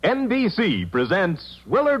NBC presents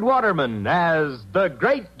Willard Waterman as the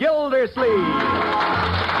Great Gildersleeve.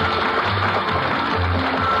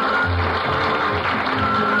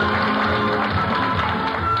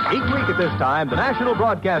 Each week at this time, the National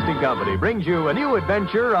Broadcasting Company brings you a new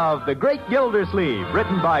adventure of the Great Gildersleeve,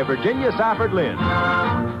 written by Virginia Safford Lynn.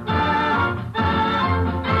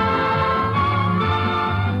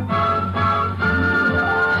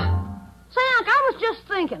 Say, Unc, I was just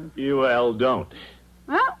thinking. Well, don't.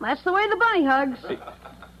 Well, that's the way the bunny hugs.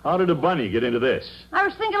 How did a bunny get into this? I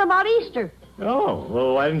was thinking about Easter. Oh,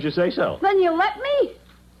 well, why didn't you say so? Then you let me?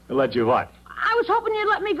 Let you what? I was hoping you'd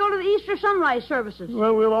let me go to the Easter sunrise services.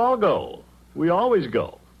 Well, we'll all go. We always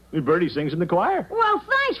go. Bertie sings in the choir. Well,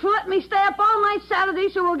 thanks for letting me stay up all night Saturday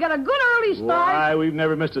so we'll get a good early start. Why, we've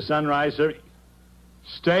never missed a sunrise service.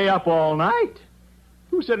 Stay up all night?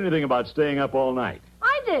 Who said anything about staying up all night?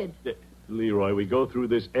 I did. Leroy, we go through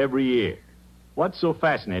this every year. What's so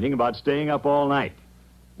fascinating about staying up all night?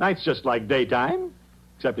 Night's just like daytime,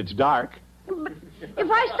 except it's dark. But if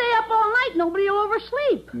I stay up all night, nobody will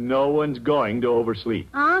oversleep. No one's going to oversleep.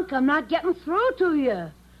 Unc, I'm not getting through to you.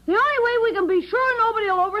 The only way we can be sure nobody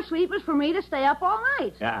will oversleep is for me to stay up all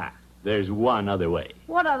night. Ah, there's one other way.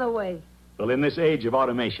 What other way? Well, in this age of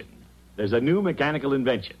automation, there's a new mechanical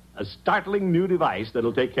invention, a startling new device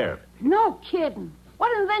that'll take care of it. No kidding.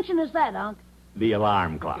 What invention is that, Unc? The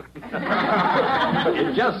alarm clock.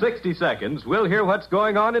 In just 60 seconds, we'll hear what's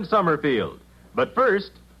going on in Summerfield. But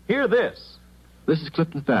first, hear this. This is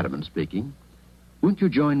Clifton Fadiman speaking. Won't you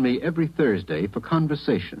join me every Thursday for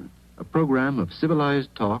Conversation, a program of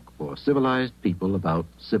civilized talk for civilized people about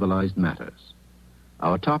civilized matters?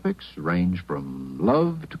 Our topics range from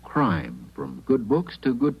love to crime, from good books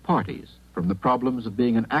to good parties, from the problems of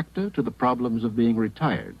being an actor to the problems of being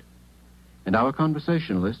retired. And our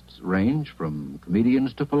conversationalists range from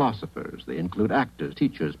comedians to philosophers. They include actors,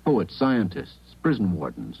 teachers, poets, scientists, prison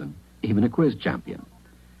wardens, and even a quiz champion.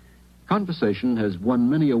 Conversation has won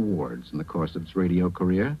many awards in the course of its radio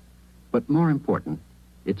career, but more important,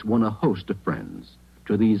 it's won a host of friends.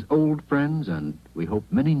 To these old friends, and we hope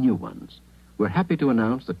many new ones, we're happy to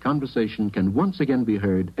announce that Conversation can once again be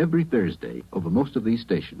heard every Thursday over most of these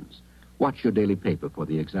stations. Watch your daily paper for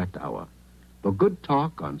the exact hour. For good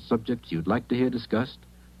talk on subjects you'd like to hear discussed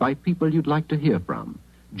by people you'd like to hear from,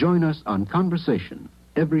 join us on Conversation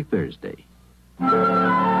every Thursday.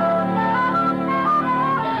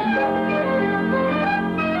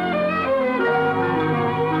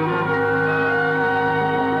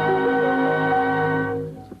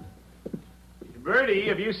 Bertie,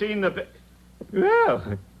 have you seen the...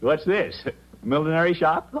 Well, what's this? Millinery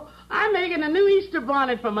shop? I'm making a new Easter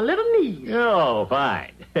bonnet for my little niece. Oh,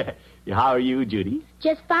 fine. How are you, Judy?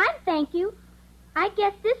 Just fine, thank you. I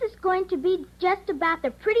guess this is going to be just about the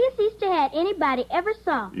prettiest Easter hat anybody ever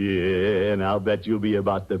saw. Yeah, and I'll bet you'll be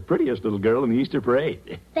about the prettiest little girl in the Easter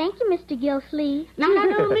parade. Thank you, Mr. Gildersleeve. Now,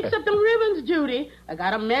 don't mix up them ribbons, Judy. I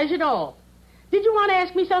got 'em measured off. Did you want to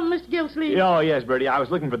ask me something, Mr. Gildersleeve? Oh, yes, Bertie. I was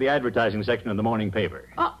looking for the advertising section of the morning paper.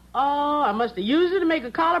 I must have used it to make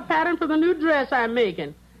a collar pattern for the new dress I'm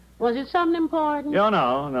making. Was it something important? Oh,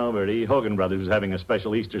 no, Bertie. Hogan Brothers was having a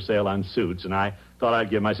special Easter sale on suits, and I thought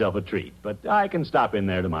I'd give myself a treat. But I can stop in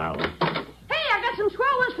there tomorrow. Hey, I got some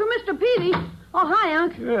swell ones for Mr. Peavy. Oh, hi,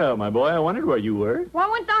 Unc. Well, my boy, I wondered where you were. Well,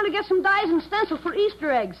 I went down to get some dyes and stencils for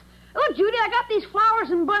Easter eggs. Oh, Judy, I got these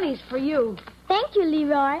flowers and bunnies for you. Thank you,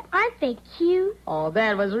 Leroy. Aren't they cute? Oh,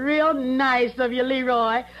 that was real nice of you,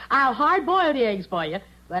 Leroy. I'll hard-boil the eggs for you.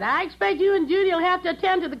 But I expect you and Judy will have to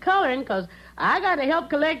attend to the coloring, because I got to help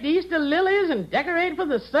collect Easter lilies and decorate for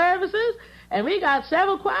the services. And we got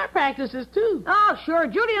several choir practices, too. Oh, sure.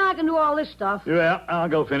 Judy and I can do all this stuff. Well, I'll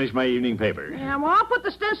go finish my evening paper. Yeah, well, I'll put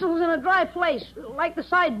the stencils in a dry place, like the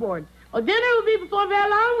sideboard. Well, dinner will be before very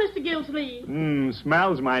long, Mr. Gildersleeve.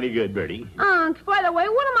 Smells mighty good, Bertie. Unc, by the way,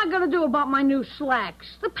 what am I going to do about my new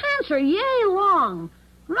slacks? The pants are yay long.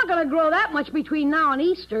 I'm not going to grow that much between now and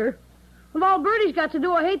Easter. With all Bertie's got to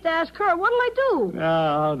do, I hate to ask her. What'll I do?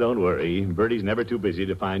 Oh, don't worry. Bertie's never too busy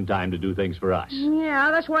to find time to do things for us.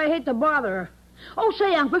 Yeah, that's why I hate to bother her. Oh,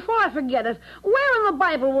 say, Unc, before I forget it, where in the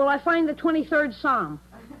Bible will I find the 23rd Psalm?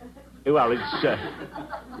 Well,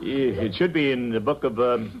 it should be in the book of,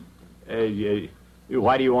 why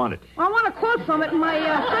do you want it? I want a quote from it in my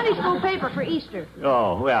Sunday school paper for Easter.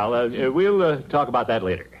 Oh, well, we'll talk about that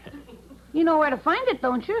later. You know where to find it,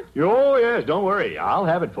 don't you? Oh, yes, don't worry. I'll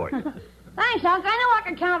have it for you. Thanks, Unc. I know I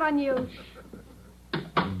can count on you.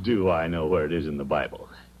 Do I know where it is in the Bible?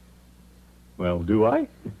 Well, do I?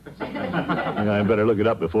 I better look it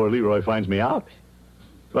up before Leroy finds me out.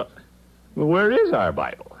 Well, where is our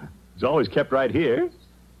Bible? It's always kept right here.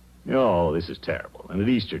 Oh, this is terrible. And at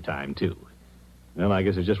Easter time, too. Well, I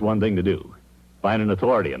guess there's just one thing to do. Find an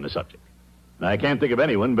authority on the subject. And I can't think of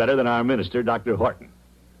anyone better than our minister, Dr. Horton.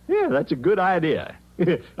 Yeah, that's a good idea.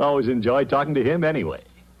 Always enjoy talking to him anyway.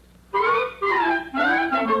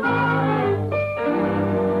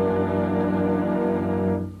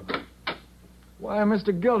 Why,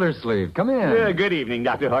 Mr. Gildersleeve, come in. Yeah, good evening,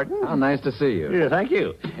 Dr. Horton. How nice to see you. Yeah, thank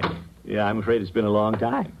you. Yeah, I'm afraid it's been a long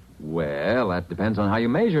time. Well, that depends on how you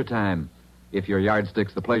measure time. If your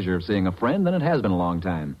yardstick's the pleasure of seeing a friend, then it has been a long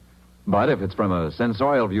time. But if it's from a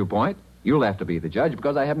sensorial viewpoint, you'll have to be the judge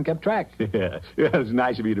because I haven't kept track. Yeah, it's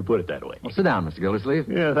nice of you to put it that way. Well, sit down, Mr. Gildersleeve.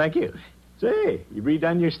 Yeah, thank you. Say, you've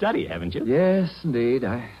redone your study, haven't you? Yes, indeed.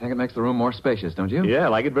 I think it makes the room more spacious, don't you? Yeah, I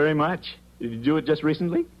like it very much. Did you do it just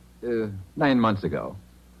recently? 9 months ago.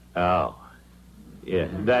 Oh. Yeah,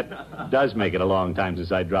 that does make it a long time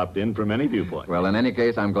since I dropped in from any viewpoint. Well, in any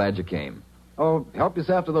case, I'm glad you came. Oh, help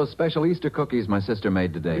yourself to those special Easter cookies my sister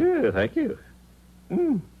made today. Yeah, thank you.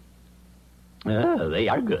 Oh, they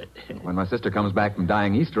are good. When my sister comes back from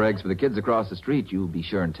dyeing Easter eggs for the kids across the street, you'll be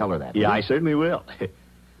sure and tell her that. Yeah, I certainly will.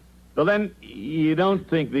 Well, then, you don't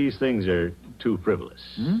think these things are too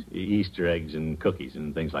frivolous? Easter eggs and cookies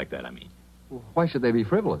and things like that, I mean. Why should they be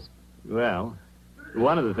frivolous? Well,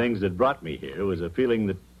 one of the things that brought me here was a feeling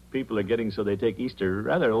that people are getting so they take Easter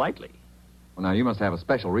rather lightly. Well, now, you must have a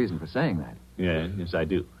special reason for saying that. Yeah, yes, I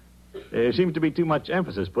do. There seems to be too much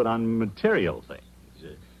emphasis put on material things.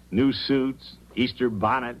 New suits, Easter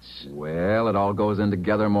bonnets. Well, it all goes in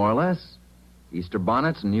together more or less. Easter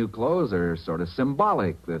bonnets and new clothes are sort of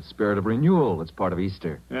symbolic, the spirit of renewal that's part of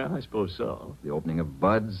Easter. Yeah, I suppose so. The opening of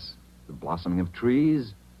buds, the blossoming of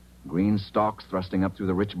trees, green stalks thrusting up through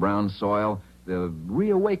the rich brown soil, the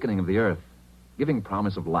reawakening of the earth, giving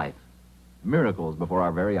promise of life, miracles before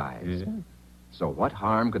our very eyes. Yeah. So what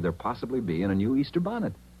harm could there possibly be in a new Easter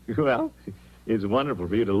bonnet? Well, it's wonderful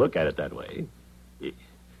for you to look at it that way.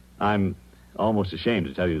 I'm almost ashamed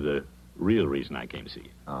to tell you the real reason I came to see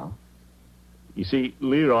you. Oh? You see,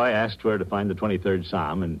 Leroy asked where to find the 23rd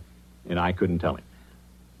Psalm, and I couldn't tell him.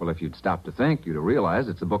 Well, if you'd stop to think, you'd have realized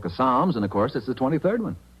it's the book of Psalms, and of course it's the 23rd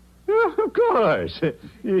one. Of course.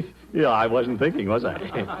 Yeah, I wasn't thinking, was I?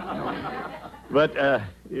 But,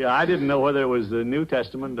 yeah, I didn't know whether it was the New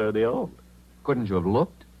Testament or the Old. Couldn't you have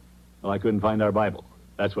looked? Well, I couldn't find our Bible.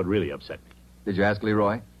 That's what really upset me. Did you ask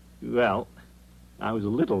Leroy? Well, I was a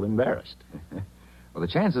little embarrassed. Well, the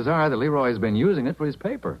chances are that Leroy's been using it for his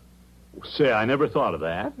paper. Say, I never thought of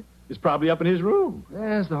that. It's probably up in his room.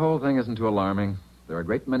 Yes, the whole thing isn't too alarming. There are a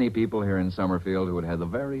great many people here in Summerfield who would have the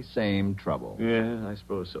very same trouble. Yeah, I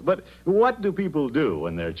suppose so. But what do people do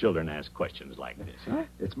when their children ask questions like this, huh?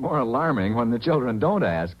 It's more alarming when the children don't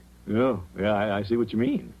ask. Oh, yeah, I see what you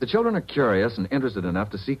mean. The children are curious and interested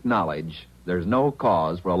enough to seek knowledge. There's no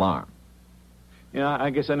cause for alarm. Yeah,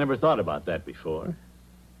 I guess I never thought about that before.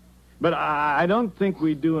 But I don't think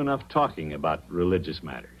we do enough talking about religious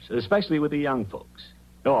matters, especially with the young folks.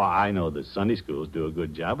 Oh, I know the Sunday schools do a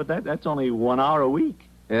good job, but that's only 1 hour a week.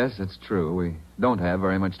 Yes, it's true. We don't have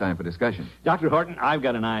very much time for discussion. Dr. Horton, I've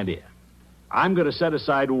got an idea. I'm going to set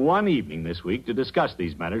aside one evening this week to discuss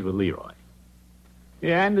these matters with Leroy.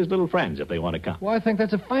 Yeah, and his little friends, if they want to come. Well, I think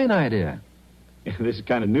that's a fine idea. This is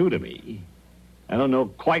kind of new to me. I don't know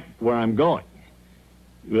quite where I'm going.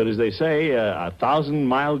 But as they say, a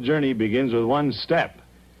 1,000-mile journey begins with one step.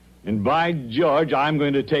 And by George, I'm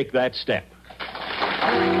going to take that step.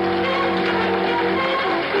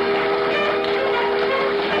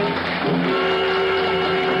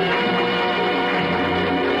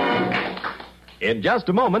 In just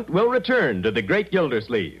a moment, we'll return to the Great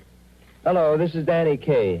Gildersleeve. Hello, this is Danny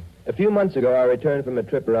Kaye. A few months ago, I returned from a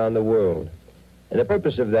trip around the world. And the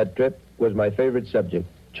purpose of that trip was my favorite subject,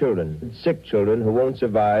 children. Sick children who won't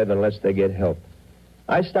survive unless they get help.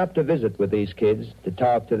 I stopped to visit with these kids, to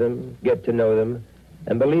talk to them, get to know them.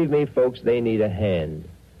 And believe me, folks, they need a hand.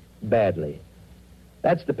 Badly.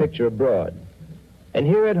 That's the picture abroad. And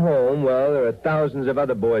here at home, well, there are thousands of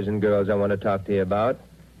other boys and girls I want to talk to you about.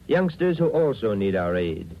 Youngsters who also need our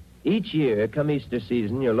aid. Each year, come Easter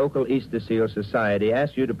season, your local Easter Seal Society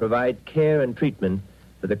asks you to provide care and treatment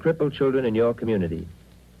for the crippled children in your community.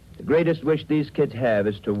 The greatest wish these kids have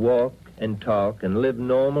is to walk and talk and live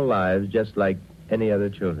normal lives just like any other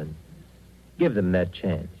children. Give them that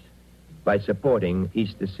chance by supporting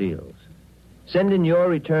Easter Seals. Send in your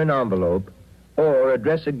return envelope or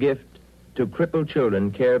address a gift to crippled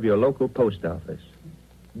children, care of your local post office.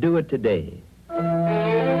 Do it today.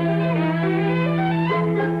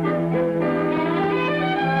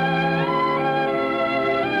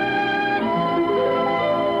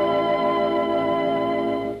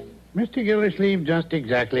 Mr. Mr. Gildersleeve, just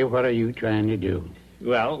exactly what are you trying to do?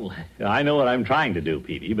 Well, I know what I'm trying to do,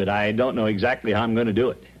 Petey, but I don't know exactly how I'm going to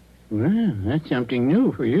do it. Well, that's something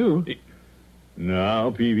new for you.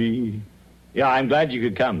 No, Peavy. Yeah, I'm glad you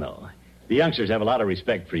could come, though. The youngsters have a lot of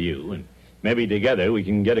respect for you, and maybe together we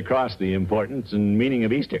can get across the importance and meaning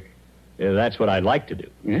of Easter. That's what I'd like to do.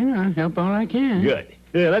 Yeah, I'll help all I can. Good.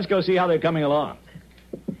 Let's go see how they're coming along.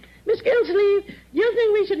 Miss Gildersleeve, you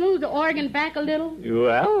think we should move the organ back a little?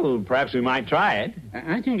 Well, perhaps we might try it.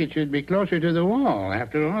 I think it should be closer to the wall.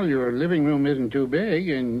 After all, your living room isn't too big,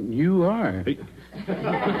 and you are.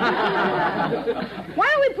 Why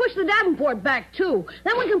don't we push the Davenport back, too?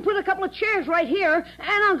 Then we can put a couple of chairs right here.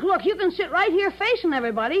 And, look, you can sit right here facing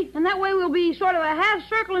everybody. And that way we'll be sort of a half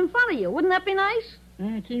circle in front of you. Wouldn't that be nice?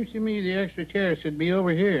 It seems to me the extra chairs should be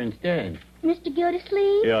over here instead. Mr.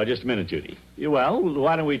 Gildersleeve? Yeah, just a minute, Judy. Well,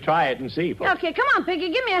 why don't we try it and see, folks? Okay, come on, Piggy.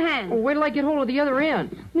 Give me a hand. Well, wait till I get hold of the other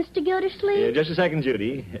end. Mr. Gildersleeve? Just a second,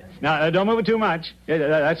 Judy. Now, don't move it too much.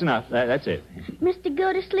 That's enough. That's it. Mr.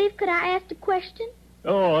 Gildersleeve, could I ask a question?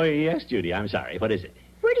 Oh, yes, Judy. I'm sorry. What is it?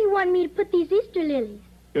 Where do you want me to put these Easter lilies?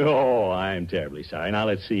 Oh, I'm terribly sorry. Now,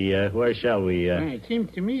 let's see. Where shall we... Well, it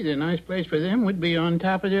seems to me the nice place for them would be on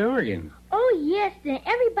top of the organ. Oh, yes, then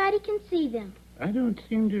everybody can see them. I don't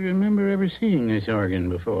seem to remember ever seeing this organ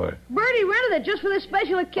before. Bertie rented it just for this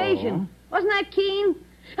special occasion. Wasn't that keen?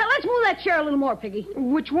 Now, let's move that chair a little more, Piggy.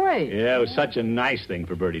 Which way? Yeah, it was such a nice thing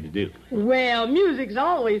for Bertie to do. Well, music's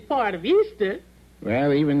always part of Easter.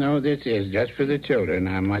 Well, even though this is just for the children,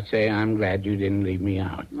 I must say I'm glad you didn't leave me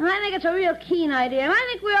out. I think it's a real keen idea, and I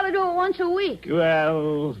think we ought to do it once a week.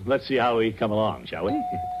 Well, let's see how we come along, shall we?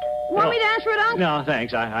 Want me to answer it, Unc? No,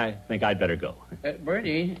 thanks. I think I'd better go.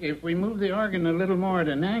 Bertie, if we move the organ a little more at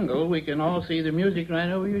an angle, we can all see the music right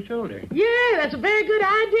over your shoulder. Yeah, that's a very good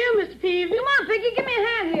idea, Mr. Peavy. Come on, Piggy. Give me a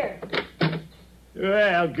hand here.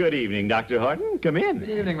 Well, good evening, Dr. Horton. Come in. Good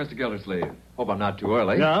evening, Mr. Gildersleeve. Hope I'm not too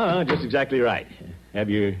early. No, just exactly right. Have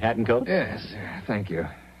your hat and coat? Yes, thank you.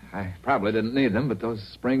 I probably didn't need them, but those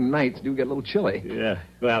spring nights do get a little chilly. Yeah.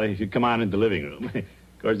 Well, if you come on into the living room.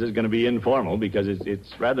 Of course, it's going to be informal because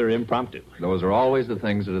it's rather impromptu. Those are always the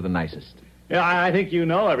things that are the nicest. Yeah, I think you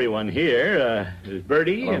know everyone here. There's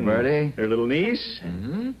Bertie Hello, and Bertie. her little niece,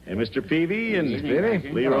 Mm-hmm. and Mr. Peavy and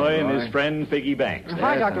Peavy. Leroy Hello, and Roy. his friend Piggy Banks.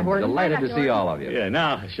 Hi, Dr. I'm Horton. Delighted to see all of you. Yeah,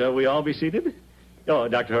 now, shall we all be seated? Oh,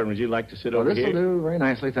 Dr. Horton, would you like to sit over this here? will do very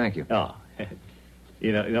nicely, thank you. Oh,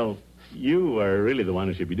 you are really the one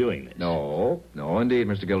who should be doing this. No, indeed,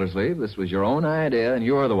 Mr. Gildersleeve. This was your own idea, and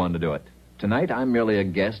you're the one to do it. Tonight, I'm merely a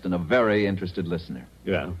guest and a very interested listener.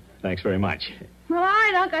 Well, thanks very much. Well, all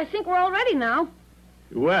right, Unc. I think we're all ready now.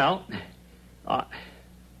 Well, I've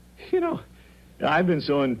been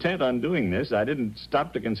so intent on doing this, I didn't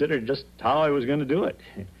stop to consider just how I was going to do it.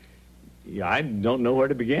 I don't know where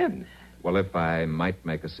to begin. Well, if I might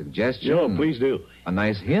make a suggestion... Oh, please do. A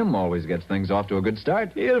nice hymn always gets things off to a good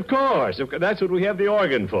start. Yeah, of course. That's what we have the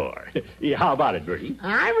organ for. Yeah, how about it, Bertie?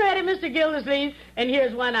 I'm ready, Mr. Gildersleeve, and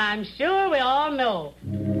here's one I'm sure we all know.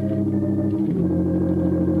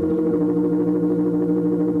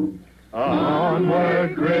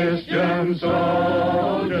 Onward, Christian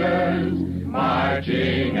soldiers,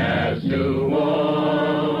 marching as to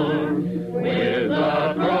war, with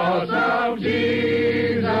the cross of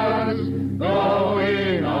Jesus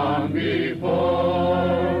going on before.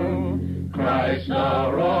 Christ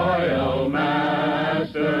the royal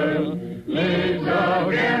master leads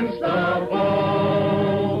against the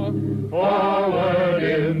foe, forward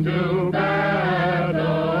into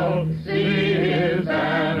battle, see his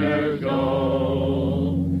banners go.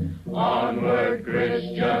 Onward,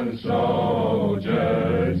 Christian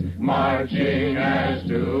soldiers, marching as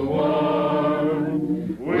to war,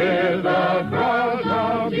 with the cross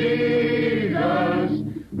of Jesus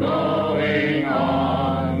going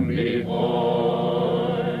on before.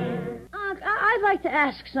 Unc, I'd like to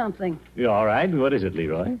ask something. You all right? What is it,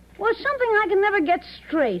 Leroy? Well, something I can never get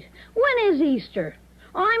straight. When is Easter?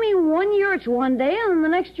 I mean, one year it's one day, and the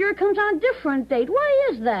next year it comes on a different date. Why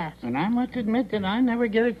is that? And I must admit that I never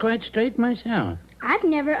get it quite straight myself. I've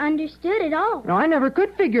never understood it all. No, I never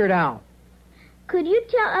could figure it out. Could you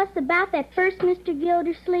tell us about that first Mr.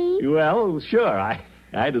 Gildersleeve? Well, sure. I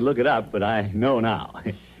had to look it up, but I know now.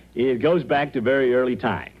 It goes back to very early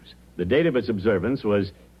times. The date of its observance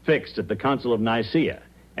was fixed at the Council of Nicaea,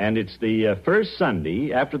 and it's the first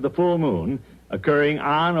Sunday after the full moon, occurring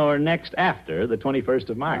on or next after the 21st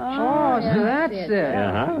of March. Oh, so that's it.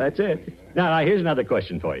 Uh-huh, that's it. Now, here's another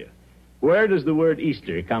question for you. Where does the word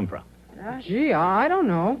Easter come from? Gee, I don't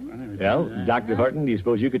know. Well, Dr. Horton, do you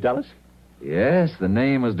suppose you could tell us? Yes, the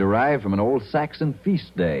name was derived from an old Saxon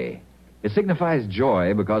feast day. It signifies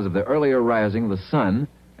joy because of the earlier rising of the sun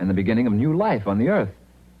and the beginning of new life on the earth.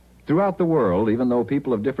 Throughout the world, even though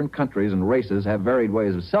people of different countries and races have varied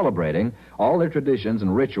ways of celebrating, all their traditions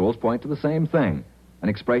and rituals point to the same thing, an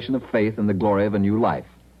expression of faith in the glory of a new life.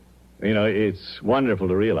 You know, it's wonderful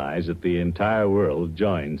to realize that the entire world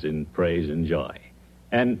joins in praise and joy.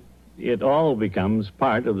 And it all becomes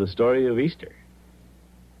part of the story of Easter.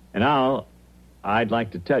 And now, I'd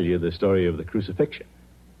like to tell you the story of the crucifixion.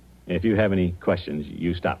 If you have any questions,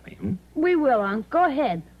 you stop me. We will, Unc. Go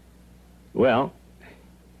ahead. Well,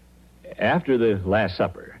 after the Last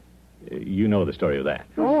Supper, you know the story of that.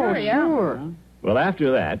 Oh, sure. Well,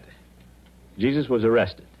 after that, Jesus was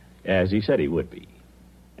arrested, as he said he would be.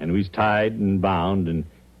 And he was tied and bound and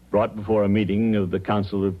brought before a meeting of the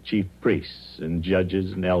council of chief priests and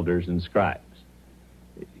judges and elders and scribes.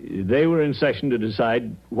 They were in session to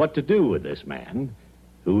decide what to do with this man,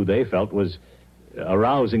 who they felt was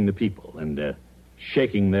arousing the people and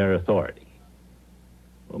shaking their authority.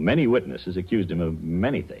 Well, many witnesses accused him of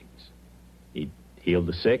many things. He'd healed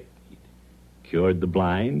the sick, he'd cured the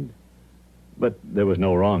blind, but there was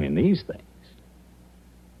no wrong in these things.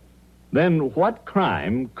 Then what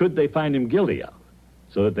crime could they find him guilty of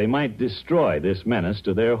so that they might destroy this menace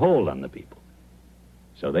to their hold on the people?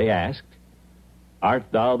 So they asked, "Art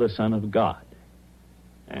thou the Son of God?"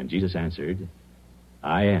 And Jesus answered,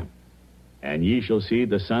 "I am. And ye shall see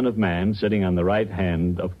the Son of Man sitting on the right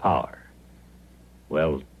hand of power."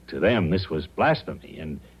 Well, to them this was blasphemy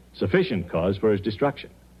and sufficient cause for his destruction.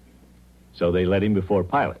 So they led him before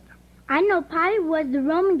Pilate. I know Pilate was the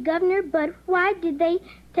Roman governor, but why did they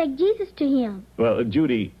take Jesus to him? Well,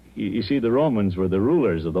 Judy, you see, the Romans were the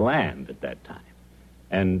rulers of the land at that time.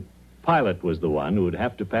 And Pilate was the one who would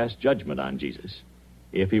have to pass judgment on Jesus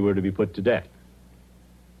if he were to be put to death.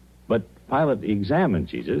 But Pilate examined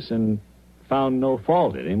Jesus and found no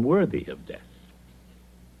fault in him worthy of death.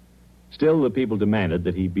 Still, the people demanded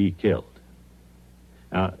that he be killed.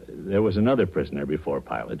 Now, there was another prisoner before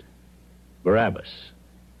Pilate, Barabbas,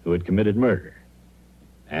 who had committed murder.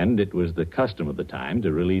 And it was the custom of the time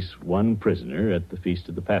to release one prisoner at the feast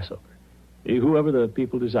of the Passover, whoever the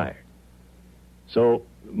people desired. So,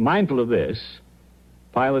 mindful of this,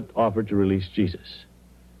 Pilate offered to release Jesus.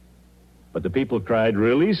 But the people cried,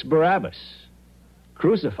 "Release Barabbas!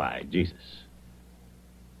 Crucify Jesus!"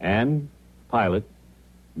 And Pilate,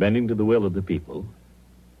 bending to the will of the people,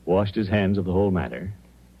 washed his hands of the whole matter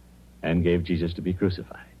and gave Jesus to be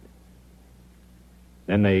crucified.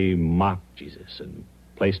 Then they mocked Jesus and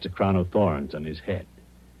placed a crown of thorns on his head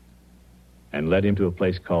and led him to a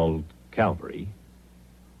place called Calvary,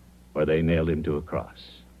 where they nailed him to a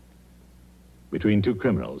cross between two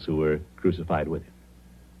criminals who were crucified with him.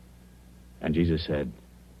 And Jesus said,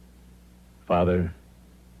 "Father,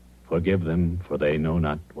 forgive them, for they know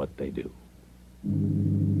not what they do."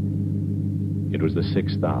 It was the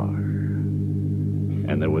 6th hour,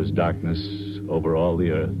 and there was darkness over all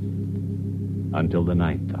the earth until the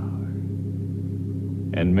 9th hour.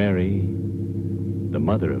 And Mary, the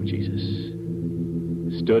mother of Jesus,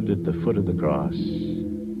 stood at the foot of the cross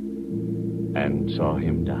and saw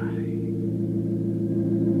him die.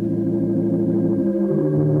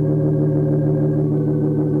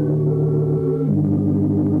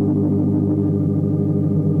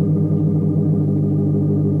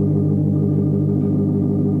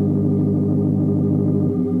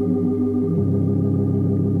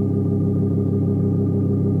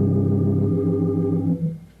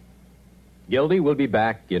 Gildy will be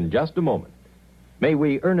back in just a moment. May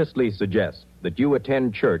we earnestly suggest that you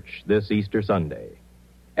attend church this Easter Sunday.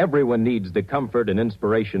 Everyone needs the comfort and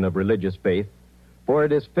inspiration of religious faith, for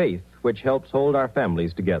it is faith which helps hold our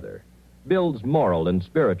families together, builds moral and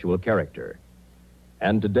spiritual character.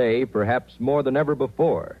 And today, perhaps more than ever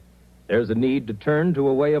before, there's a need to turn to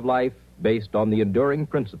a way of life based on the enduring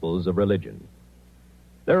principles of religion.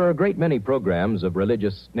 There are a great many programs of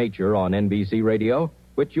religious nature on NBC Radio,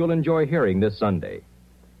 which you'll enjoy hearing this Sunday.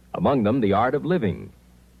 Among them, The Art of Living,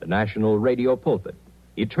 the National Radio Pulpit,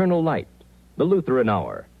 Eternal Light, the Lutheran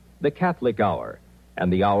Hour, the Catholic Hour,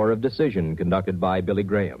 and the Hour of Decision conducted by Billy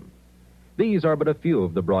Graham. These are but a few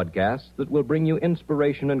of the broadcasts that will bring you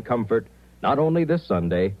inspiration and comfort not only this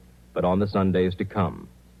Sunday, but on the Sundays to come.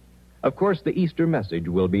 Of course, the Easter message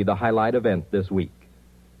will be the highlight event this week.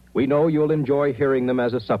 We know you'll enjoy hearing them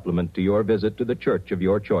as a supplement to your visit to the church of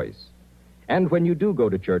your choice. And when you do go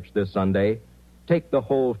to church this Sunday, take the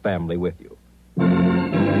whole family with you.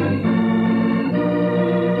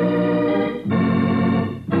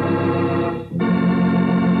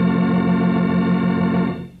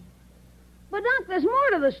 But, Unc, there's more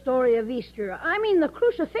to the the story of Easter. I mean, the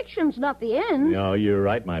crucifixion's not the end. No, you're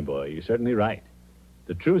right, my boy. You're certainly right.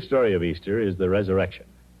 The true story of Easter is the resurrection.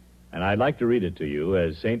 And I'd like to read it to you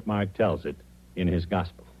as St. Mark tells it in his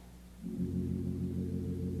gospel.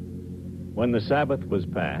 When the Sabbath was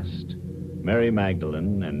past, Mary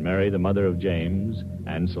Magdalene and Mary, the mother of James,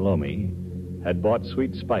 and Salome had bought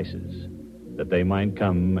sweet spices that they might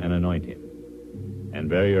come and anoint him. And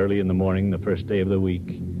very early in the morning, the first day of the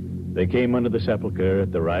week, they came unto the sepulchre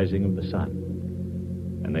at the rising of the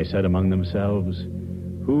sun. And they said among themselves,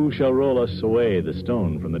 Who shall roll us away the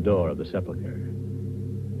stone from the door of the sepulchre?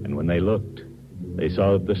 And when they looked, they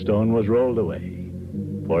saw that the stone was rolled away,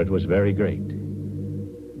 for it was very great.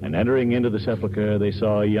 And entering into the sepulchre, they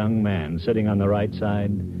saw a young man sitting on the right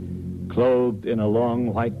side, clothed in a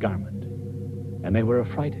long white garment. And they were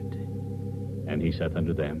affrighted. And he saith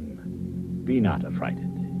unto them, Be not affrighted.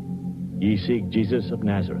 Ye seek Jesus of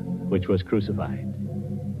Nazareth, which was crucified.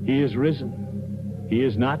 He is risen. He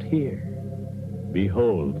is not here.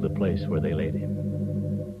 Behold the place where they laid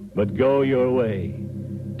him. But go your way.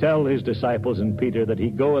 Tell his disciples and Peter that he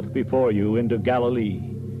goeth before you into Galilee.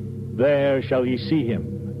 There shall ye see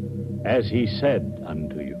him, as he said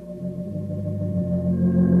unto you.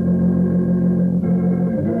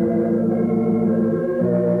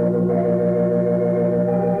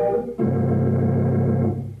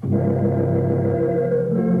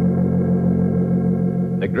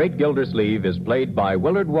 The Great Gildersleeve is played by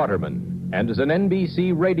Willard Waterman and is an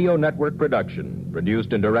NBC Radio Network production,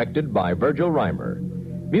 produced and directed by Virgil Reimer.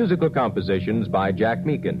 Musical compositions by Jack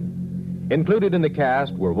Meakin. Included in the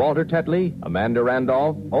cast were Walter Tetley, Amanda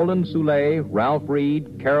Randolph, Olin Soule, Ralph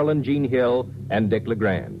Reed, Carolyn Jean Hill, and Dick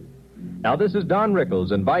LeGrand. Now, this is Don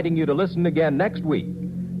Rickles inviting you to listen again next week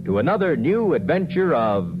to another new adventure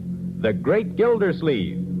of The Great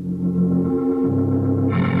Gildersleeve.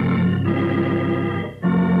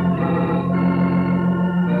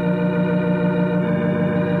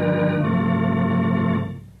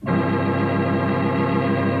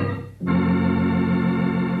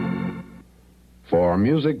 For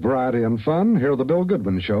music, variety, and fun, hear The Bill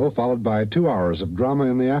Goodman Show, followed by 2 hours of drama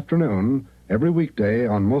in the afternoon, every weekday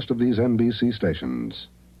on most of these NBC stations.